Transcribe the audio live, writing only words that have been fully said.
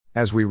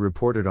As we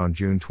reported on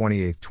June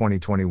 28,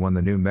 2021,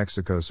 the New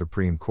Mexico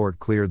Supreme Court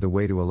cleared the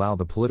way to allow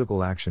the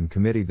Political Action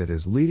Committee that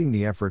is leading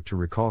the effort to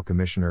recall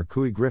Commissioner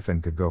Couy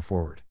Griffin could go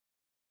forward.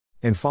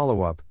 In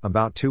follow-up,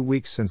 about 2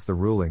 weeks since the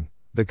ruling,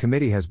 the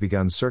committee has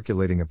begun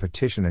circulating a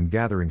petition and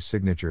gathering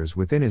signatures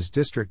within his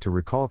district to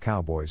recall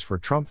Cowboys for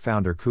Trump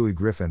founder Couy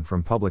Griffin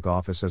from public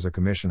office as a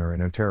commissioner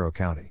in Otero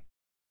County.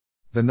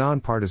 The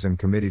nonpartisan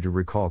committee to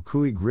recall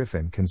Couy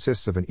Griffin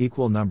consists of an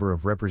equal number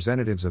of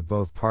representatives of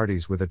both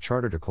parties with a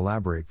charter to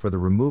collaborate for the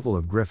removal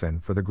of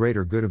Griffin for the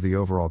greater good of the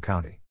overall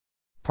county.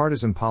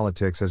 Partisan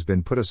politics has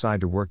been put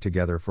aside to work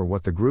together for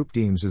what the group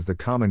deems is the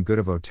common good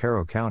of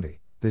Otero County,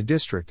 the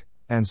district,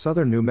 and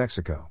southern New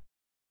Mexico.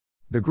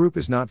 The group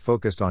is not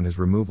focused on his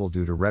removal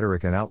due to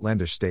rhetoric and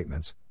outlandish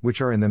statements,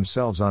 which are in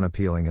themselves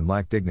unappealing and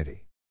lack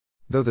dignity.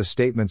 Though the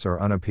statements are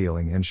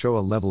unappealing and show a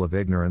level of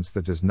ignorance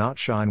that does not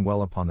shine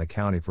well upon the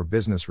county for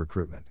business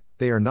recruitment,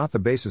 they are not the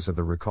basis of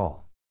the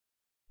recall.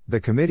 The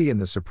committee in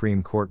the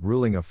Supreme Court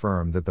ruling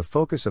affirmed that the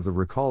focus of the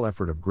recall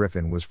effort of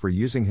Griffin was for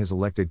using his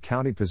elected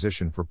county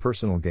position for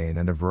personal gain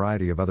and a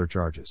variety of other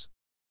charges.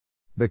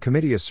 The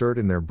committee assert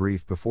in their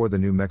brief before the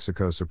New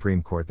Mexico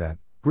Supreme Court that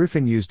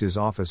Griffin used his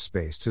office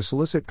space to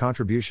solicit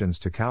contributions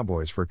to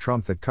Cowboys for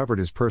Trump that covered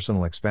his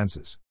personal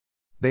expenses.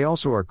 They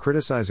also are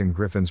criticizing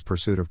Griffin's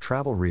pursuit of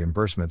travel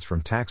reimbursements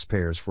from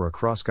taxpayers for a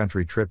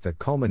cross-country trip that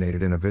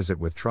culminated in a visit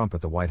with Trump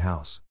at the White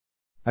House.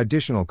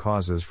 Additional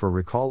causes for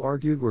recall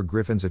argued were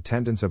Griffin's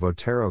attendance of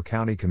Otero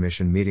County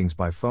Commission meetings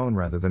by phone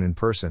rather than in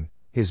person,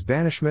 his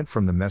banishment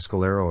from the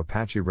Mescalero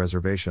Apache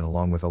Reservation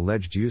along with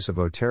alleged use of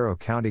Otero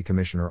County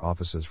Commissioner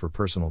offices for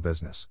personal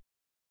business.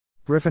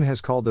 Griffin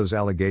has called those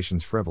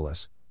allegations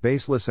frivolous,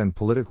 baseless and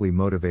politically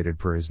motivated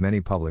per his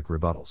many public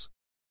rebuttals.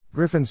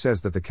 Griffin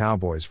says that the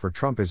Cowboys for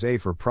Trump is a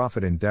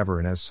for-profit endeavor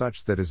and as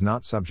such that is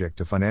not subject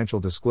to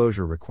financial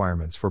disclosure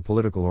requirements for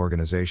political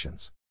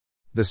organizations.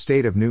 The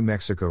state of New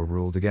Mexico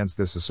ruled against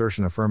this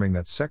assertion, affirming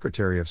that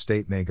Secretary of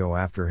State may go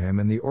after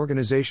him and the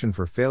organization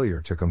for failure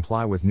to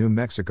comply with New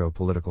Mexico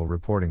political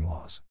reporting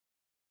laws.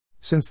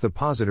 Since the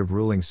positive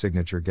ruling,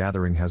 signature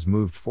gathering has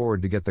moved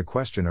forward to get the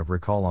question of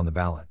recall on the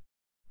ballot.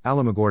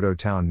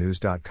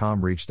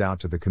 AlamogordoTownNews.com reached out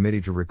to the committee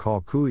to recall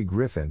Couy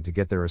Griffin to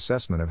get their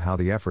assessment of how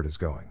the effort is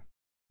going.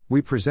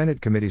 We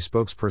presented committee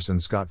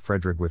spokesperson Scott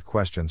Frederick with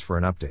questions for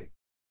an update.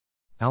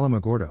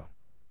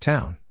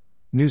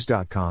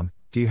 AlamogordoTownNews.com,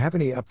 do you have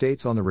any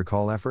updates on the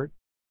recall effort?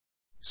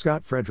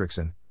 Scott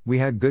Frederickson, we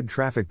had good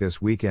traffic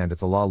this weekend at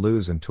the La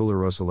Luz and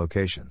Tularosa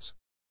locations.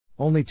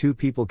 Only 2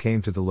 people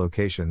came to the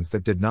locations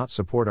that did not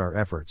support our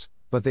efforts,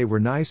 but they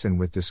were nice and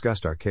we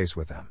discussed our case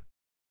with them.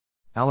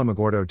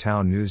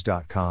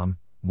 AlamogordoTownNews.com,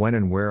 when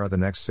and where are the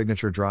next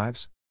signature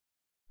drives?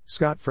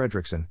 Scott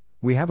Frederickson,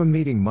 we have a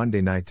meeting Monday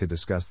night to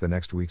discuss the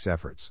next week's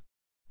efforts.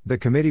 The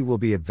committee will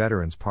be at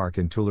Veterans Park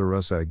in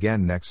Tularosa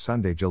again next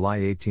Sunday, July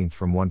 18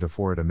 from 1 to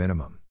 4 at a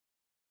minimum.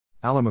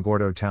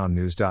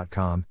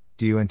 AlamogordoTownNews.com,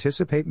 do you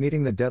anticipate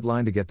meeting the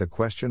deadline to get the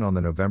question on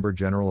the November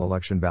general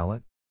election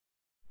ballot?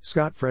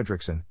 Scott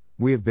Frederickson,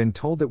 we have been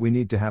told that we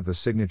need to have the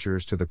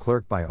signatures to the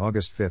clerk by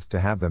August 5 to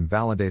have them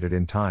validated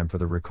in time for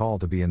the recall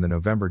to be in the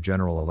November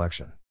general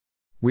election.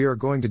 We are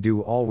going to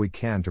do all we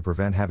can to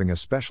prevent having a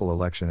special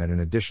election at an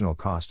additional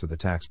cost to the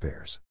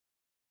taxpayers.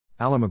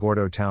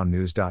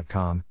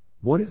 AlamogordoTownNews.com,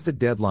 what is the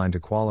deadline to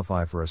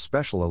qualify for a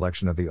special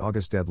election if the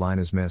August deadline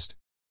is missed?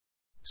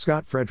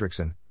 Scott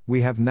Frederickson,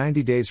 we have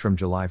 90 days from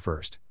July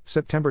 1,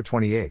 September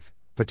 28,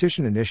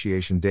 petition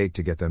initiation date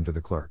to get them to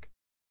the clerk.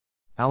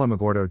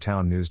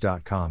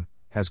 AlamogordoTownNews.com,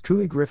 has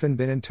Couy Griffin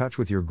been in touch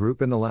with your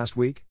group in the last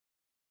week?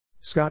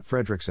 Scott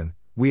Frederickson,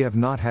 we have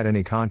not had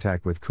any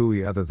contact with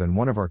Couy other than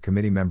one of our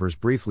committee members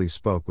briefly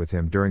spoke with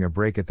him during a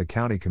break at the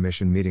county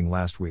commission meeting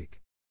last week.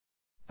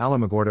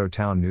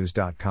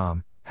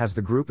 AlamogordoTownNews.com, has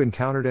the group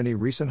encountered any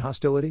recent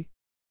hostility?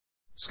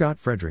 Scott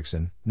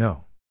Frederickson,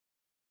 no.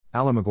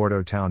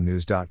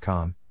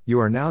 AlamogordoTownNews.com, you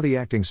are now the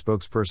acting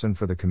spokesperson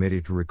for the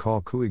committee to recall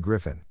Couy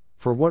Griffin.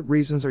 For what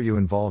reasons are you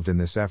involved in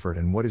this effort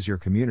and what is your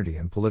community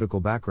and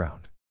political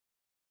background?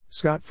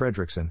 Scott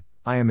Frederickson,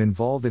 I am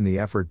involved in the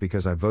effort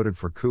because I voted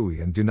for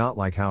Couy and do not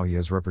like how he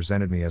has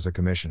represented me as a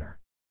commissioner.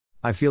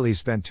 I feel he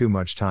spent too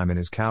much time in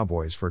his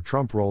Cowboys for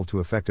Trump role to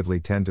effectively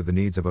tend to the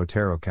needs of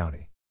Otero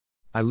County.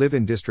 I live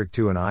in District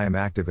 2 and I am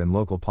active in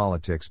local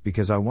politics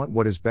because I want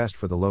what is best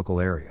for the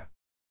local area.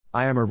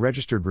 I am a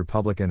registered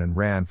Republican and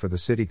ran for the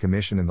City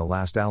Commission in the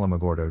last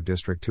Alamogordo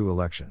District 2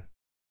 election.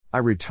 I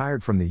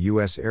retired from the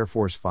U.S. Air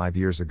Force 5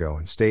 years ago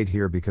and stayed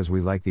here because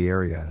we like the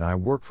area and I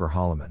work for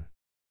Holloman.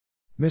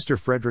 Mr.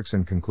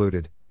 Frederickson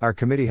concluded, our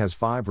committee has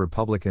 5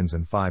 Republicans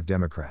and 5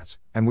 Democrats,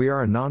 and we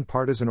are a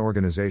nonpartisan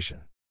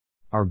organization.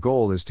 Our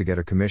goal is to get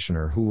a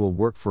commissioner who will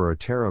work for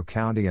Otero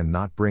County and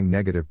not bring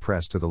negative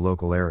press to the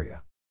local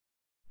area.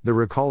 The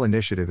recall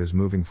initiative is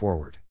moving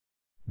forward.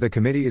 The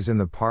committee is in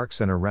the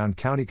Parks and around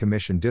County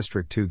Commission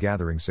District 2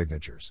 gathering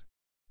signatures.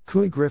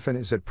 Couy Griffin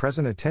is at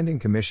present attending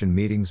commission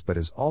meetings but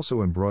is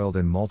also embroiled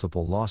in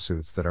multiple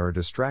lawsuits that are a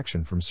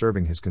distraction from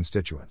serving his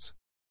constituents.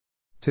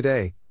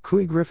 Today,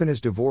 Couy Griffin is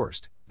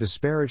divorced,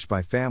 disparaged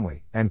by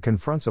family, and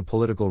confronts a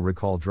political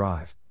recall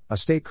drive, a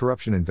state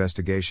corruption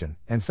investigation,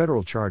 and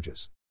federal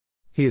charges.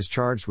 He is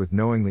charged with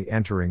knowingly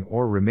entering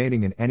or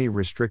remaining in any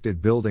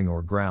restricted building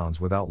or grounds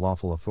without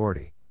lawful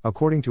authority,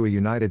 according to a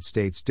United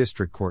States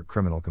District Court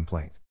criminal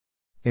complaint.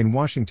 In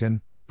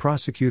Washington,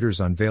 prosecutors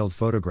unveiled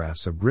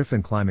photographs of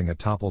Griffin climbing a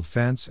toppled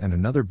fence and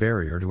another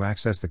barrier to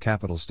access the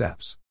Capitol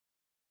steps.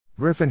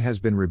 Griffin has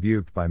been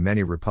rebuked by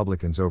many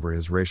Republicans over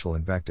his racial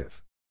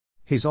invective.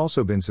 He's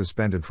also been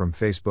suspended from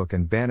Facebook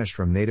and banished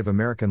from Native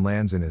American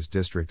lands in his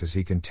district as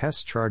he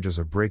contests charges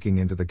of breaking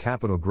into the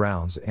Capitol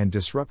grounds and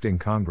disrupting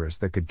Congress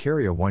that could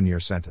carry a one-year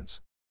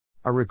sentence.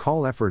 A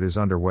recall effort is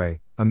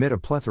underway, amid a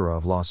plethora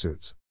of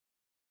lawsuits.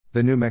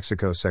 The New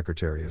Mexico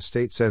Secretary of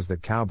State says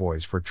that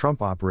Cowboys for Trump,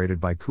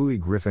 operated by Couy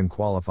Griffin,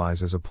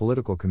 qualifies as a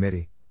political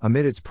committee,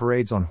 amid its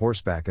parades on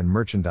horseback and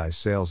merchandise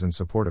sales in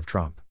support of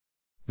Trump.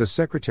 The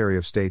Secretary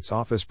of State's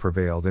office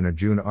prevailed in a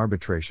June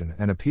arbitration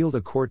and appealed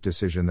a court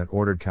decision that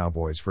ordered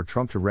Cowboys for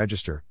Trump to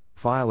register,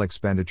 file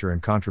expenditure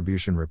and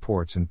contribution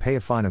reports and pay a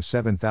fine of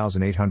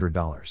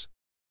 $7,800.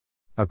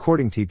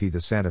 According to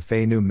the Santa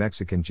Fe New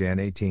Mexican, Jan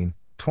 18,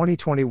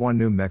 2021,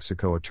 New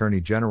Mexico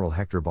Attorney General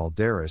Hector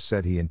Balderas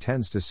said he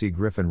intends to see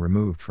Griffin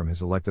removed from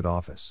his elected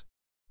office.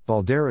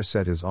 Balderas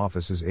said his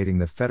office is aiding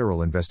the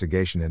federal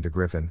investigation into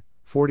Griffin,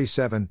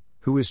 47,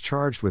 who is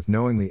charged with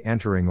knowingly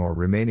entering or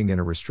remaining in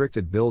a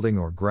restricted building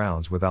or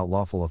grounds without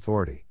lawful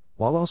authority,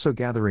 while also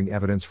gathering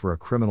evidence for a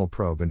criminal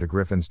probe into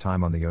Griffin's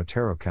time on the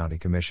Otero County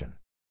Commission.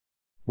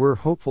 We're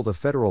hopeful the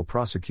federal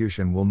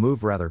prosecution will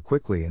move rather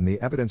quickly and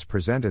the evidence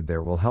presented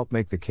there will help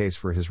make the case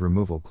for his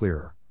removal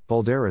clearer,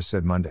 Balderas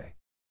said Monday.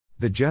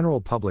 The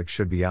general public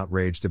should be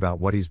outraged about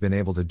what he's been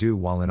able to do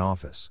while in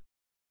office.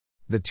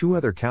 The two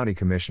other county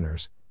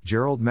commissioners,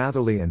 Gerald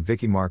Matherly and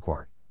Vicky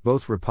Marquardt,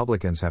 both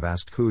Republicans, have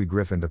asked Couy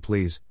Griffin to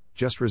please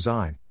just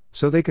resign,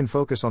 so they can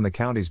focus on the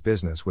county's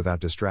business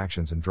without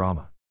distractions and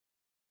drama.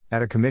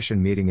 At a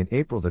commission meeting in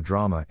April, the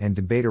drama and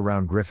debate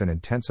around Griffin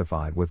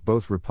intensified, with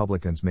both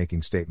Republicans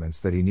making statements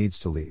that he needs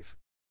to leave.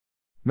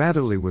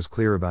 Matherly was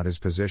clear about his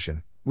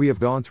position: "We have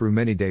gone through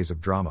many days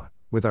of drama,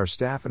 with our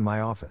staff and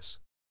my office.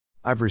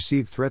 I've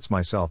received threats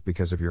myself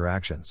because of your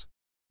actions.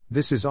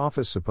 This is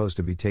office supposed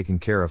to be taking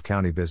care of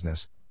county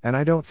business, and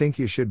I don't think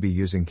you should be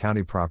using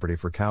county property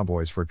for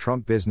Cowboys for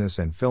Trump business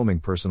and filming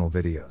personal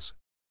videos.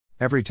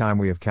 Every time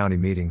we have county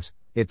meetings,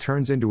 it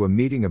turns into a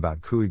meeting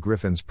about Couy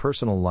Griffin's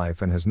personal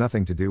life and has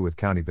nothing to do with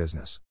county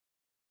business."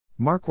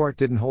 Marquardt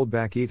didn't hold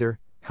back either.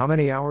 "How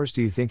many hours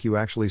do you think you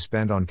actually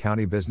spend on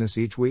county business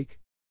each week?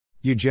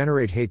 You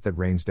generate hate that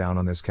rains down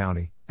on this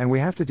county, and we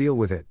have to deal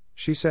with it,"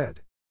 she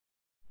said.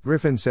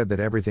 Griffin said that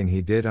everything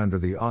he did under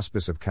the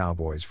auspice of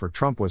Cowboys for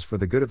Trump was for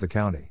the good of the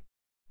county.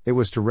 It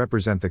was to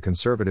represent the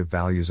conservative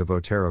values of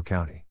Otero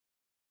County.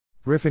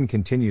 Griffin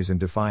continues in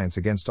defiance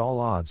against all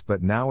odds,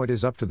 but now it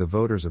is up to the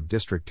voters of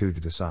District 2 to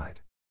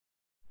decide.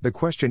 The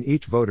question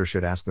each voter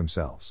should ask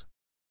themselves: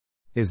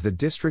 is the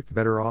district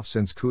better off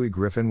since Couy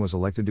Griffin was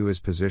elected to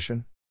his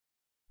position?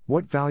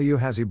 What value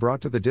has he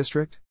brought to the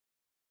district?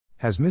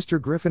 Has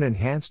Mr. Griffin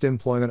enhanced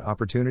employment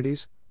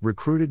opportunities,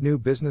 recruited new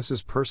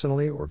businesses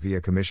personally or via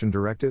commission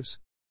directives?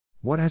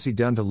 What has he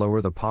done to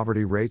lower the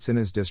poverty rates in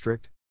his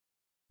district?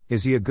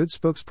 Is he a good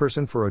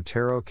spokesperson for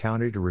Otero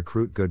County to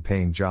recruit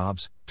good-paying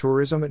jobs,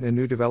 tourism, and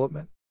new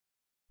development?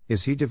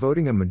 Is he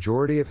devoting a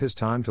majority of his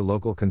time to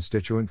local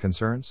constituent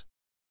concerns?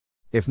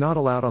 If not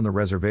allowed on the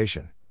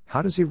reservation,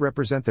 how does he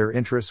represent their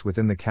interests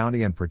within the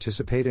county and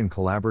participate in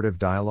collaborative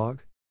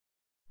dialogue?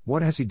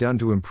 What has he done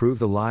to improve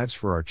the lives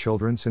for our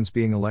children since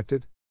being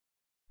elected?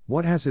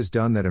 What has he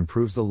done that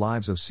improves the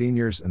lives of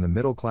seniors and the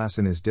middle class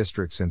in his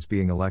district since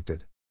being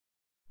elected?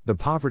 The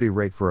poverty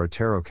rate for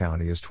Otero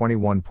County is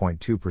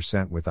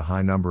 21.2%, with a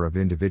high number of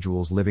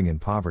individuals living in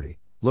poverty,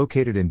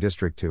 located in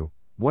District 2.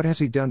 What has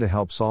he done to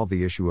help solve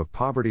the issue of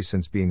poverty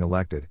since being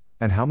elected,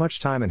 and how much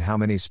time and how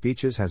many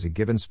speeches has he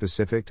given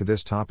specific to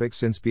this topic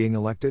since being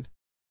elected?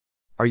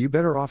 Are you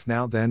better off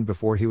now than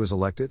before he was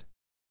elected?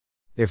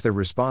 If the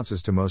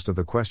responses to most of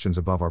the questions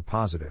above are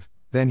positive,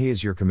 then he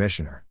is your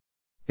commissioner.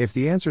 If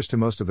the answers to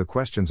most of the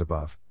questions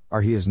above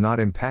are he has not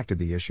impacted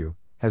the issue,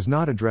 has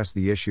not addressed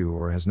the issue,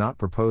 or has not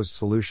proposed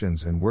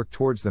solutions and worked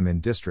towards them in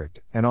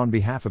district and on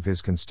behalf of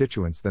his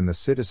constituents, then the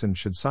citizen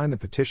should sign the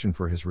petition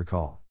for his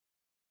recall.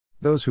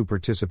 Those who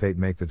participate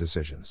make the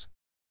decisions.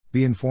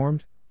 Be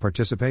informed,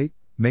 participate,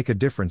 make a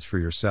difference for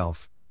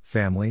yourself,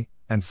 family,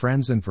 and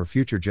friends, and for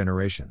future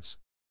generations.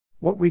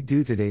 What we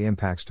do today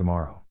impacts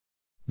tomorrow.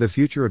 The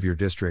future of your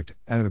district,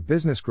 and of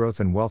business growth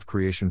and wealth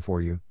creation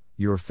for you,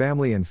 your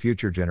family, and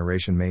future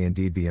generation may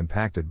indeed be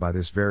impacted by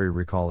this very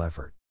recall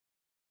effort.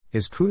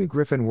 Is Couy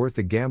Griffin worth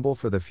the gamble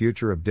for the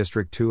future of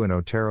District 2 and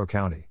Otero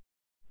County?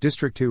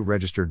 District 2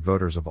 registered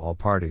voters of all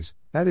parties,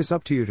 that is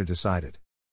up to you to decide it.